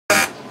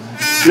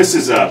This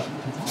is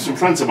some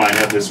friends of mine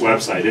have this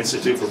website,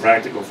 Institute for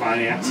Practical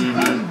Finance.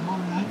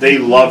 They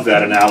love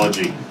that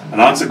analogy. An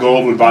ounce of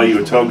gold would buy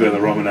you a toga in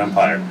the Roman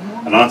Empire.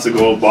 An ounce of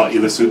gold bought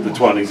you the suit in the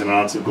 20s, and an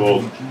ounce of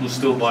gold will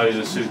still buy you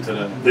the suit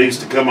today. They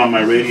used to come on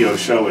my radio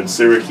show in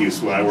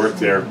Syracuse when I worked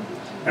there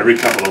every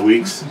couple of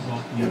weeks,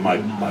 and my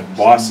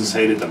bosses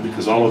hated them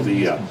because all of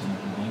the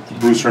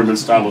Bruce Herman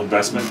style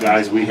investment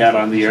guys we had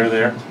on the air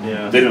there,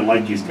 they didn't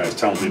like these guys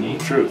telling people the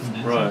truth.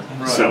 Right.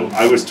 So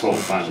I was told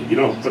finally, you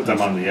don't put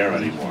them on the air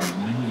anymore.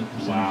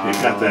 Wow.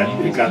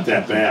 It got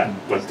that bad.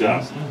 But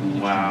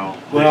wow.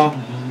 Well,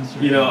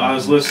 you know, I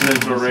was listening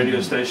to a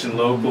radio station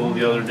local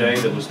the other day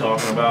that was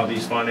talking about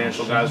these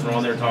financial guys were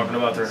on there talking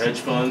about their hedge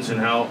funds and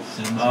how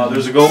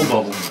there's a gold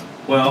bubble.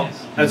 Well,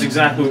 that's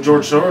exactly what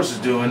George Soros is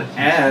doing,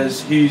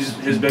 as his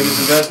biggest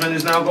investment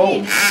is now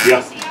gold.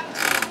 Yeah.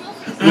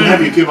 We'll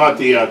have you give out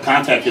the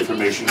contact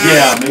information.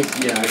 Yeah,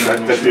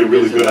 that'd be a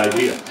really good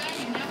idea.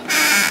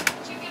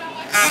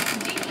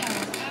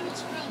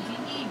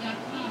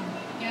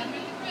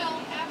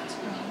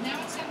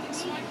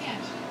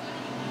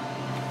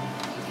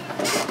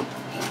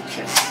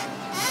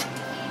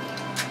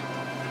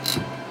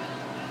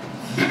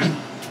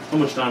 How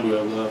much time do we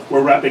have left?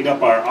 We're wrapping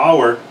up our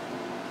hour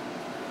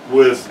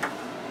with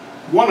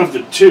one of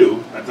the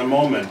two, at the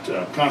moment,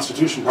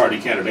 Constitution Party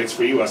candidates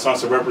for U.S.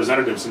 House of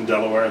Representatives in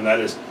Delaware, and that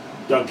is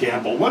Doug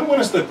Campbell. When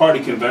is the party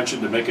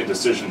convention to make a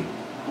decision?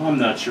 I'm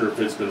not sure if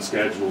it's been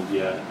scheduled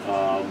yet.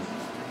 I'm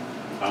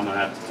going to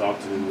have to talk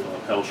to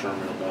Pell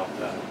Sherman about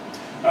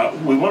that.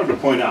 We wanted to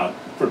point out,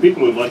 for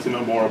people who'd like to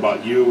know more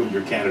about you and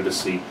your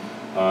candidacy,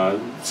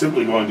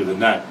 simply going to the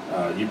net,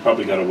 you've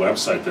probably got a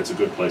website that's a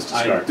good place to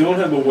start. I don't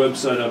have a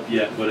website up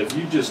yet, but if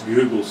you just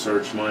Google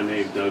search my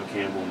name, Doug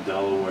Campbell in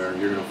Delaware,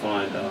 you're going to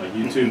find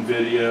YouTube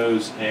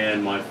videos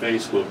and my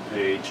Facebook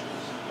page.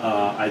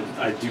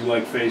 I do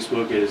like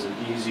Facebook. It is an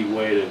easy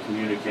way to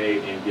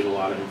communicate and get a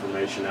lot of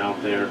information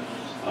out there.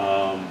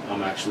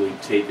 I'm actually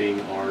taping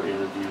our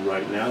interview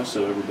right now,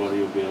 so everybody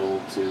will be able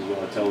to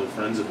tell their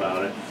friends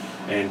about it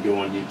and go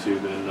on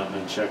YouTube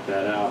and check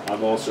that out.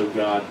 I've also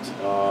got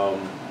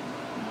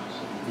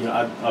you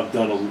know, I've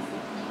done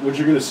what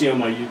you're going to see on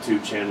my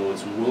YouTube channel.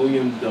 It's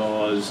William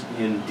Dawes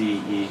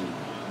NDE,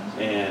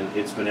 and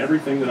it's been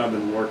everything that I've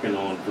been working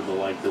on for the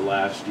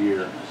last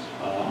year.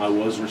 I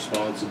was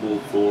responsible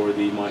for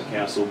the Mike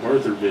Castle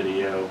birther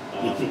video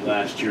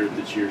last year at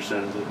the Cheer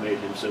Center that made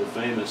him so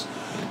famous.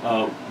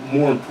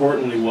 More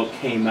importantly, what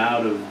came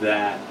out of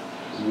that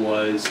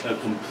was a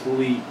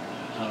complete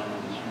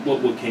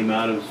what came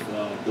out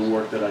of the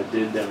work that I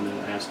did down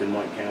there asking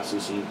Mike Castle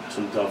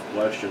some tough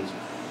questions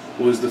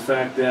was the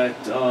fact that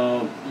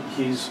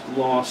he's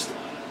lost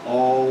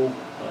all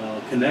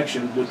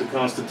connection with the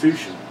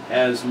Constitution,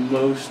 as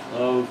most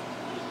of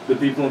the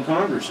people in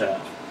Congress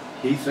have.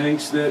 He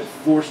thinks that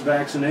forced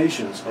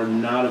vaccinations are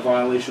not a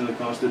violation of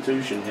the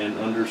Constitution, and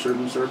under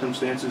certain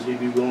circumstances he'd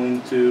be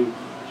willing to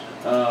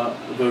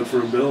vote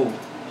for a bill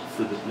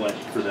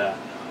for that.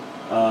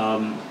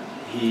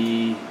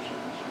 He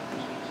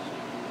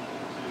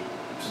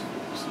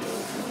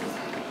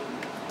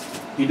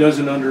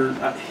doesn't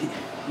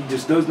he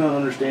just does not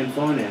understand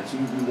finance.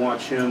 You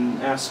watch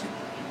him ask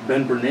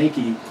Ben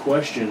Bernanke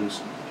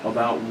questions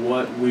about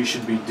what we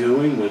should be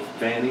doing with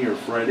Fannie or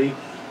Freddie,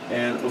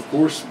 and of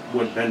course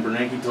what Ben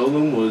Bernanke told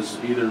him was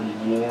either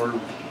more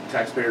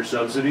taxpayer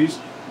subsidies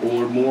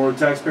or more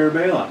taxpayer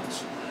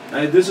bailouts.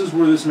 And this is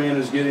where this man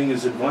is getting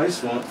his advice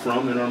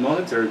from in our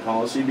monetary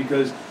policy,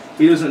 because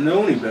he doesn't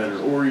know any better,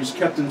 or he's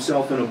kept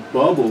himself in a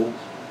bubble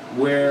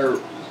where,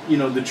 you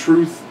know, the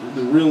truth,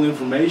 the real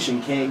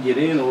information can't get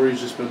in, or he's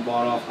just been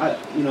bought off. I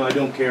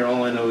don't care.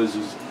 All I know is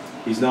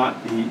he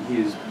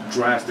is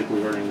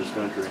drastically hurting this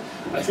country.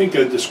 I think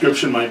a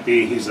description might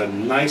be he's a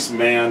nice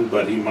man,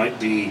 but he might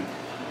be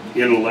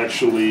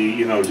intellectually,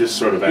 you know, just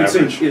sort of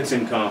average. It's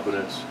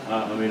incompetence.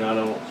 I mean, I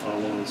don't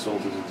want to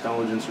insult his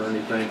intelligence or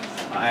anything.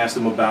 I asked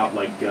him about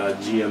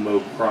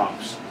GMO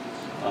crops,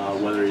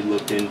 whether he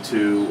looked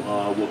into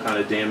what kind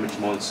of damage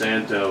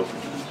Monsanto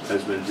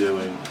has been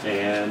doing,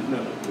 and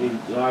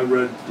I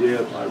read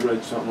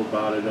something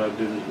about it. I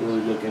didn't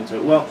really look into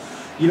it. Well,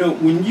 you know,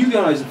 when you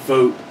guys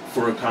vote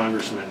for a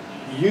congressman,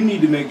 you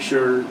need to make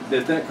sure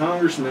that that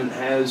congressman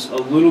has a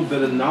little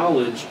bit of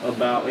knowledge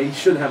about. He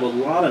should have a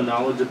lot of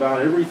knowledge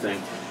about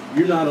everything.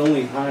 You're not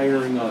only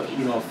hiring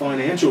a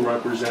financial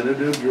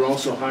representative. You're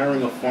also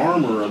hiring a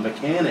farmer, a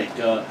mechanic,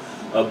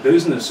 a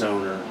business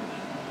owner.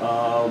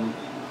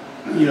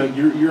 You know,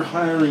 you're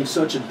hiring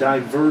such a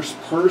diverse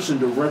person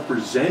to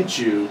represent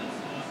you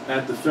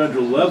at the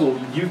federal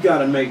level. You've got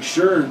to make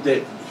sure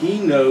that he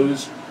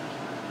knows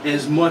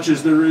as much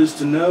as there is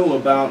to know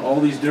about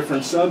all these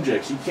different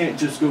subjects. You can't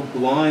just go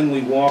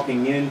blindly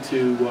walking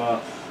into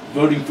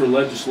voting for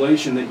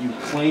legislation that you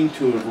claim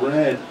to have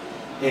read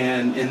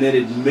and then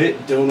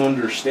admit don't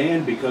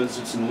understand because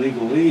it's in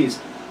legalese.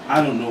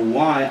 I don't know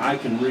why. I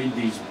can read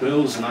these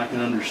bills and I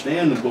can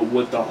understand them, but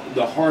what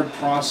the hard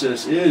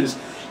process is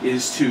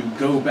to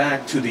go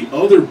back to the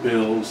other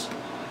bills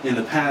in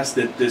the past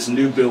that this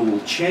new bill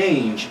will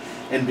change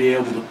and be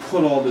able to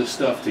put all this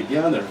stuff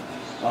together.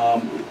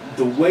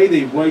 The way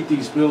they write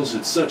these bills,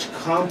 it's such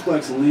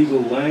complex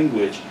legal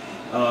language,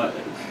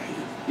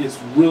 it's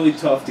really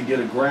tough to get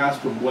a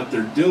grasp of what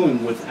they're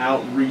doing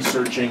without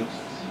researching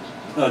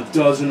a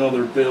dozen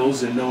other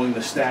bills and knowing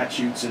the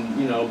statutes and,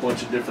 you know, a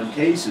bunch of different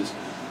cases.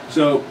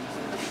 So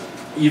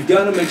you've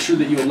got to make sure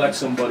that you elect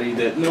somebody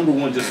that, number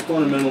one, just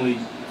fundamentally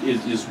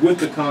is with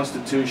the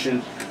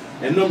Constitution,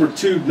 and number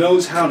two,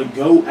 knows how to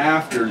go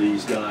after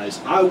these guys.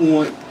 I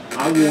want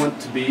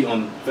to be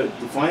on the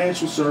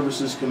Financial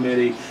Services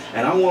Committee,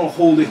 and I want to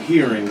hold a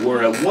hearing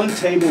where at one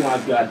table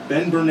I've got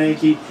Ben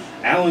Bernanke,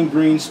 Alan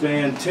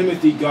Greenspan,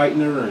 Timothy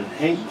Geithner, and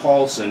Hank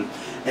Paulson,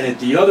 and at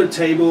the other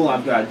table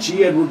I've got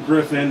G. Edward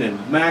Griffin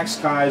and Max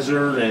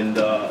Kaiser and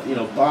you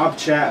know, Bob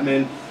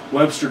Chapman,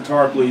 Webster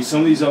Tarpley,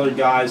 some of these other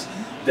guys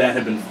that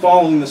have been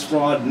following this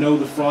fraud, know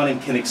the fraud,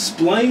 and can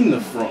explain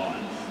the fraud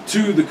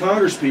to the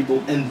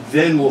Congresspeople, and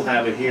then we'll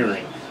have a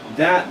hearing.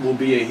 That will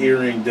be a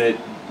hearing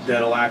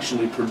that'll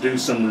actually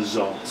produce some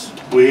results.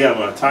 We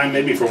have time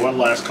maybe for one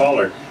last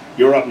caller.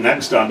 You're up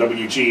next on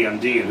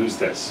WGMD, and who's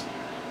this?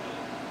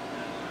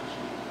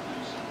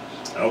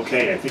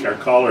 Okay, I think our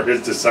caller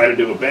has decided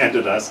to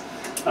abandon us.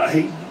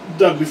 Hey,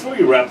 Doug, before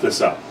you wrap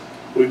this up,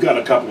 we've got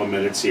a couple of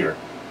minutes here.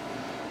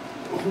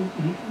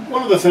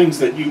 One of the things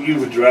that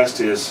you've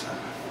addressed is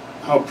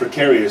how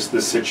precarious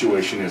this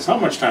situation is. How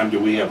much time do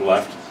we have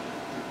left?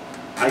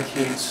 I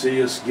can't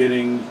see us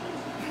getting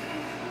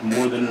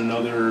more than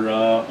another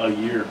a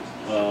year.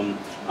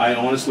 I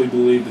honestly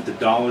believe that the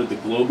dollar, the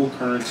global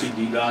currency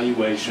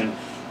devaluation,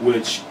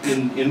 which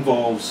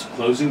involves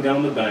closing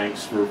down the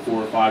banks for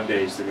 4 or 5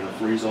 days, they're going to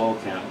freeze all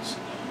accounts.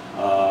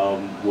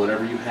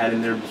 Whatever you had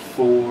in there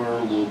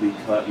before will be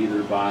cut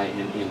either by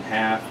in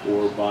half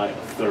or by a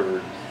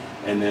third.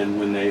 And then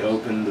when they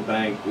open the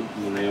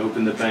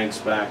banks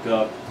back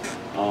up,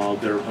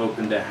 they're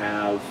hoping to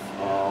have,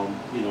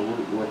 you know,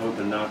 we're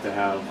hoping not to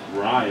have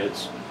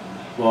riots,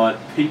 but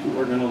people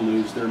are going to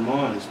lose their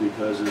minds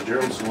because, as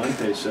Gerald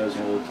Celente says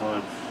all the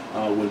time,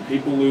 when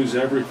people lose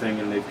everything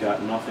and they've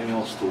got nothing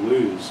else to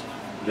lose,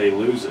 they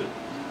lose it.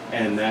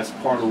 And that's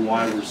part of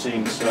why we're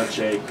seeing such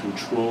a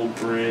control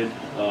grid,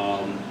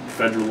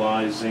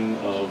 federalizing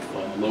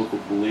of local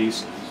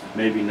police.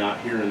 Maybe not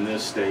here in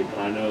this state, but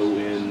I know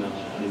in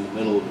the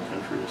middle of the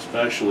country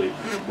especially,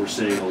 we're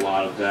seeing a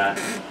lot of that.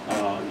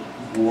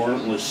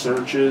 Warrantless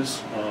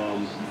searches,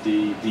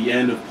 the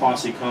end of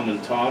posse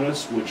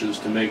comitatus, which is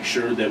to make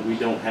sure that we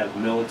don't have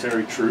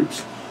military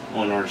troops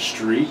on our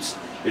streets.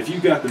 If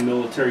you've got the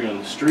military on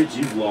the streets,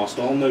 you've lost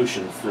all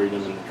notion of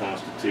freedom in the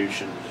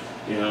Constitution.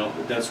 You know,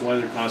 that's why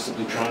they're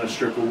constantly trying to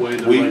strip away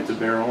the right to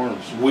bear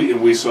arms.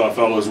 We saw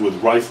fellows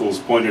with rifles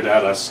pointed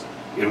at us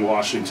in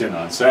Washington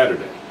on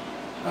Saturday.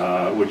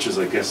 Which is,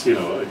 I guess, you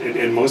know,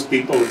 and most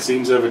people, it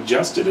seems, have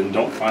adjusted and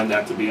don't find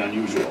that to be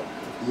unusual.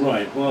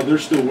 Right. Well, they're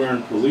still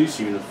wearing police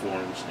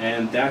uniforms,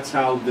 and that's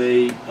how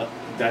they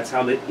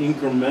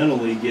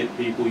incrementally get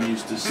people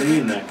used to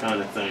seeing that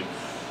kind of thing.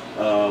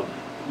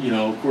 You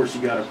know, of course,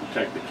 you got to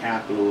protect the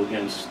Capitol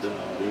against you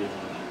know,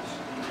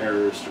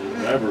 terrorists or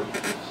whatever,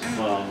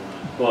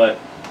 but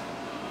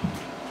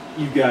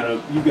you got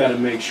to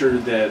make sure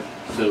that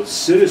the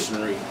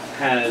citizenry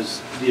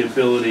has the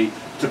ability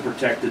to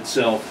protect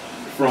itself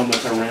from a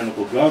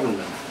tyrannical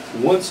government.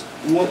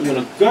 When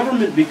a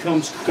government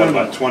becomes criminal,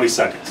 got about 20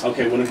 seconds.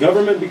 Okay, when a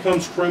government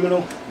becomes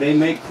criminal, they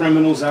make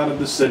criminals out of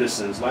the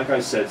citizens. Like I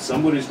said,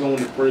 somebody's going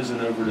to prison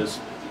over this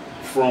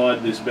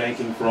fraud, this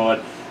banking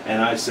fraud,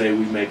 and I say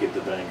we make it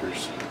the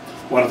bankers.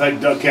 I want to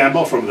thank Doug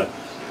Campbell from the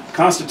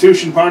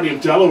Constitution Party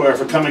of Delaware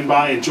for coming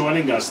by and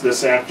joining us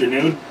this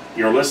afternoon.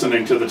 You're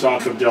listening to the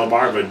Talk of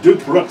Delmarva.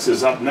 Duke Brooks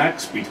is up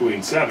next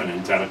between 7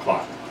 and 10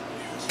 o'clock.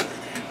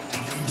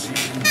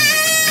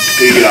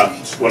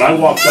 When I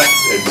walked up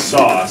and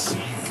saw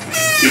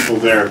people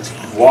there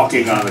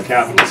walking on the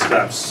Capitol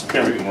steps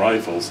carrying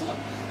rifles,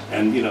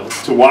 and you know,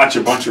 to watch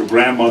a bunch of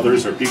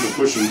grandmothers or people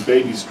pushing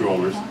baby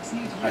strollers,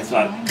 I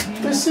thought,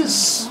 this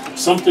is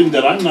something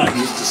that I'm not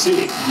used to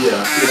seeing.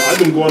 Yeah. You know, I've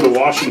been going to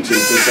Washington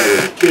since I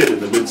was a kid in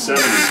the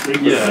mid-'70s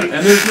frequently. Yeah,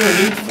 and there's no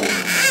need for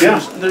it. Yeah.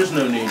 There's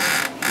no need.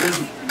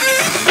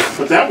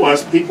 But that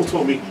was, people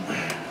told me,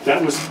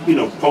 that was, you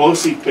know,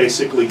 Pelosi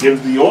basically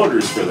gave the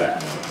orders for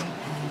that.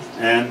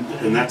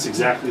 And that's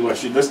exactly what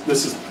she. This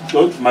is,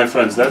 my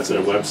friends. That's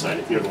their website.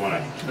 If you ever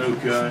want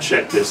to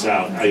check this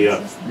out,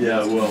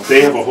 yeah, well,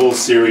 they have a whole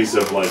series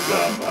of like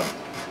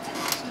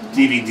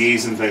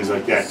DVDs and things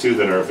like that too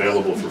that are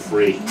available for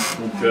free.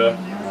 Okay.